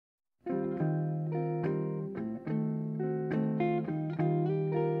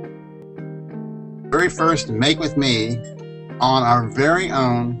very first Make With Me on our very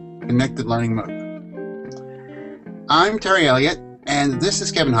own Connected Learning MOOC. I'm Terry Elliott, and this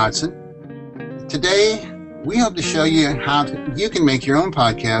is Kevin Hodgson. Today, we hope to show you how you can make your own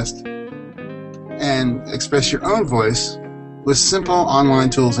podcast and express your own voice with simple online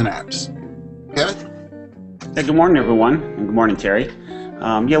tools and apps. Kevin? Hey, good morning, everyone, and good morning, Terry.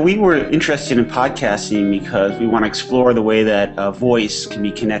 We were interested in podcasting because we want to explore the way that voice can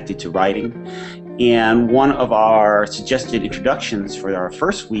be connected to writing. And one of our suggested introductions for our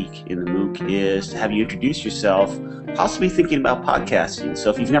first week in the MOOC is to have you introduce yourself, possibly thinking about podcasting.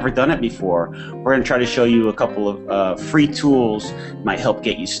 So if you've never done it before, we're going to try to show you a couple of free tools that might help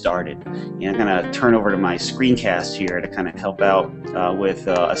get you started. And I'm going to turn over to my screencast here to kind of help out with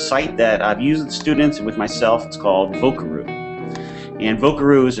a site that I've used with students and with myself. It's called Vocaroo. And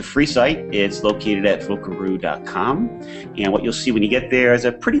Vocaroo is a free site. It's located at vocaroo.com. And what you'll see when you get there is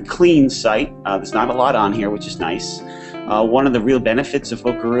a pretty clean site. There's not a lot on here, which is nice. One of the real benefits of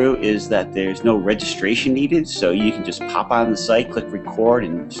Vocaroo is that there's no registration needed, so you can just pop on the site, click record,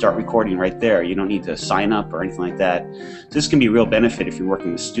 and start recording right there. You don't need to sign up or anything like that. So this can be a real benefit if you're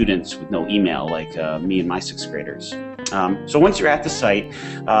working with students with no email, like me and my sixth graders. So once you're at the site,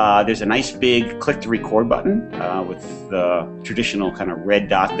 there's a nice big click to record button with the traditional kind of red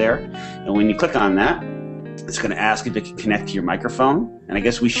dot there. And when you click on that, it's going to ask if it can connect to your microphone. And I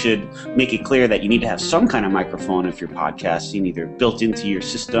guess we should make it clear that you need to have some kind of microphone if you're podcasting, either built into your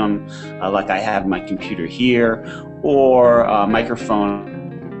system, like I have my computer here, or a microphone.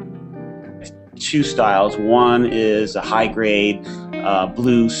 Two styles. One is a high-grade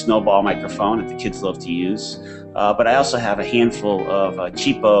blue snowball microphone that the kids love to use. But I also have a handful of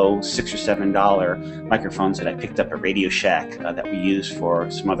cheapo $6 or $7 microphones that I picked up at Radio Shack that we use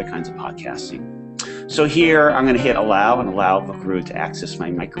for some other kinds of podcasting. So here I'm going to hit allow and allow Vocaroo to access my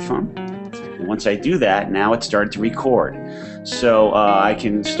microphone. And once I do that, now it's started to record. So I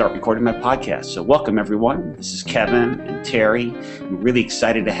can start recording my podcast. So welcome everyone. This is Kevin and Terry. I'm really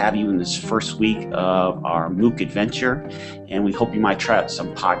excited to have you in this first week of our MOOC adventure. And we hope you might try out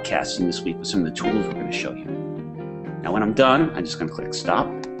some podcasting this week with some of the tools we're going to show you. Now when I'm done, I'm just going to click stop.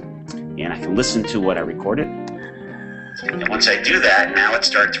 And I can listen to what I recorded. And once I do that, now it's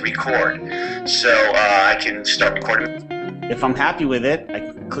started to record. So I can start recording. If I'm happy with it, I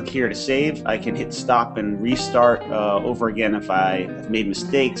can click here to save. I can hit stop and restart over again if I have made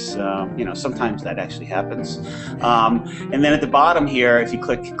mistakes. Sometimes that actually happens. And then at the bottom here, if you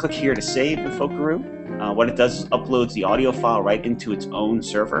click here to save with Vocaroo, what it does is uploads the audio file right into its own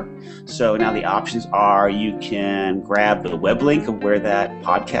server. So now the options are you can grab the web link of where that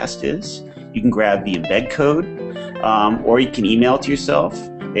podcast is. You can grab the embed code, or you can email it to yourself.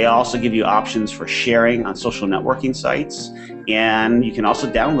 They also give you options for sharing on social networking sites, and you can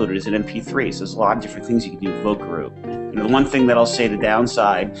also download it as an MP3. So there's a lot of different things you can do with Vocaroo. The one thing that I'll say the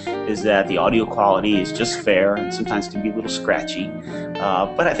downside is that the audio quality is just fair and sometimes can be a little scratchy,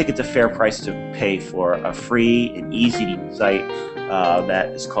 but I think it's a fair price to pay for a free and easy to use site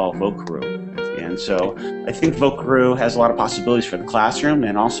that is called Vocaroo. And so I think Vocaroo has a lot of possibilities for the classroom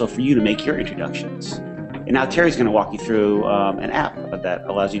and also for you to make your introductions. And now Terry's going to walk you through an app that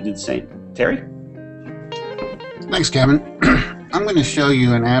allows you to do the same. Terry? Thanks, Kevin. I'm going to show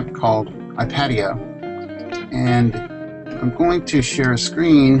you an app called iPadio. And I'm going to share a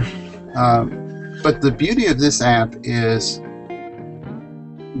screen. But the beauty of this app is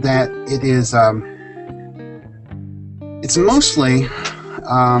that it is it's mostly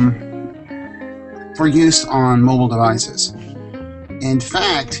for use on mobile devices. In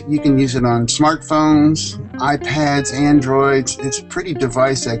fact, you can use it on smartphones, iPads, Androids. It's pretty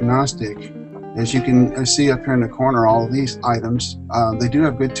device agnostic. As you can see up here in the corner, all of these items, they do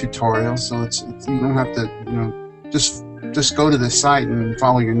have good tutorials, so it's you don't have to just go to the site and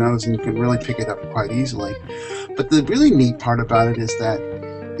follow your nose, and you can really pick it up quite easily. But the really neat part about it is that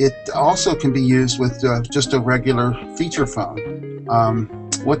it also can be used with just a regular feature phone.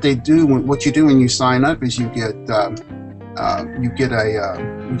 What you do when you sign up is you give them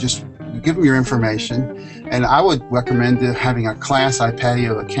your information, and I would recommend having a class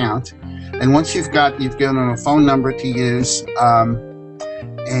iPadio account. And once you've given them a phone number to use,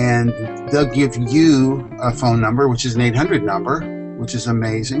 and they'll give you a phone number, which is an 800 number, which is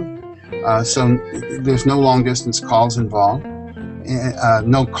amazing. So there's no long distance calls involved,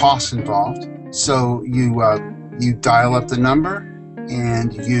 no costs involved. So you dial up the number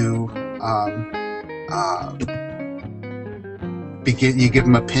and you give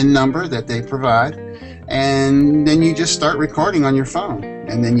them a PIN number that they provide, and then you just start recording on your phone,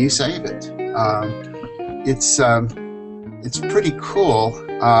 and then you save it. It's pretty cool.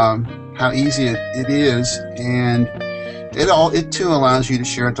 how easy it is, and it too allows you to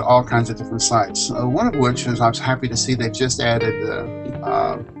share it to all kinds of different sites. One of which is, I was happy to see they just added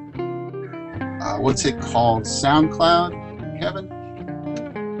what's it called, SoundCloud, Kevin?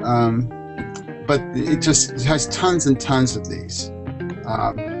 But it has tons and tons of these.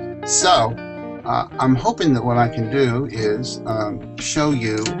 I'm hoping that what I can do is show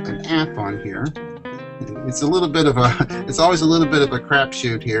you an app on here. It's always a little bit of a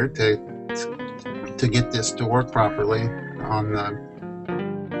crapshoot here to get this to work properly on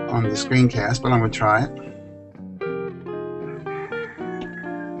the screencast, but I'm going to try it.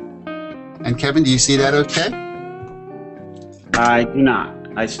 And Kevin, do you see that okay? I do not.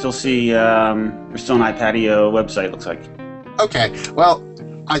 I still see we're still on iPadio website, looks like. Okay, well,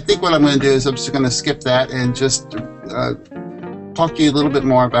 I think what I'm going to do is I'm just going to skip that and just talk to you a little bit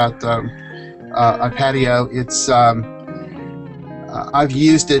more about iPadio. It's I've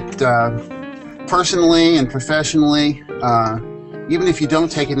used it personally and professionally. Even if you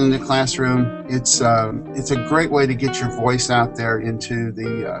don't take it in the classroom, it's a great way to get your voice out there into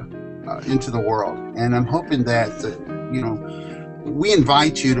the world. And I'm hoping that we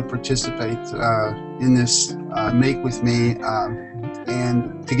invite you to participate in this Make With Me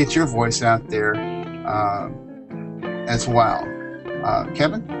and to get your voice out there as well.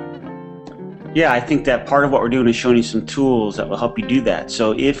 Kevin? Yeah, I think that part of what we're doing is showing you some tools that will help you do that.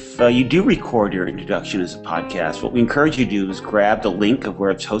 So if you do record your introduction as a podcast, what we encourage you to do is grab the link of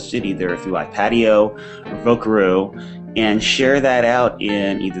where it's hosted, either through iPadio or Vocaroo, and share that out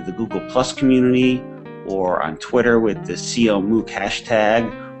in either the Google Plus community or on Twitter with the clmooc hashtag,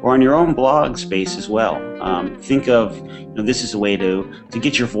 or on your own blog space as well. Think of this is a way to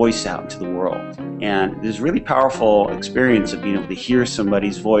get your voice out into the world. And there's a really powerful experience of being able to hear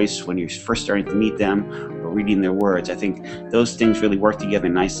somebody's voice when you're first starting to meet them or reading their words. I think those things really work together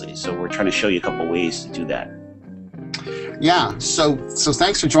nicely. So we're trying to show you a couple ways to do that. Yeah, so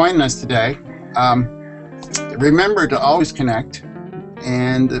thanks for joining us today. Remember to always connect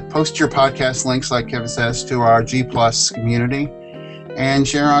and post your podcast links, like Kevin says, to our G Plus community, and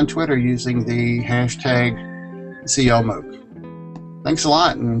share on Twitter using the hashtag clmooc. Thanks a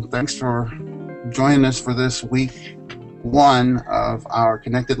lot, and thanks for joining us for this week 1 of our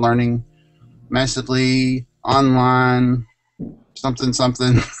Connected Learning Massively Online something.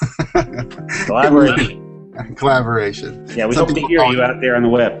 Collaboration. Collaboration. Yeah, we hope to hear you out there on the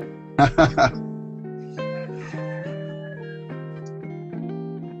web.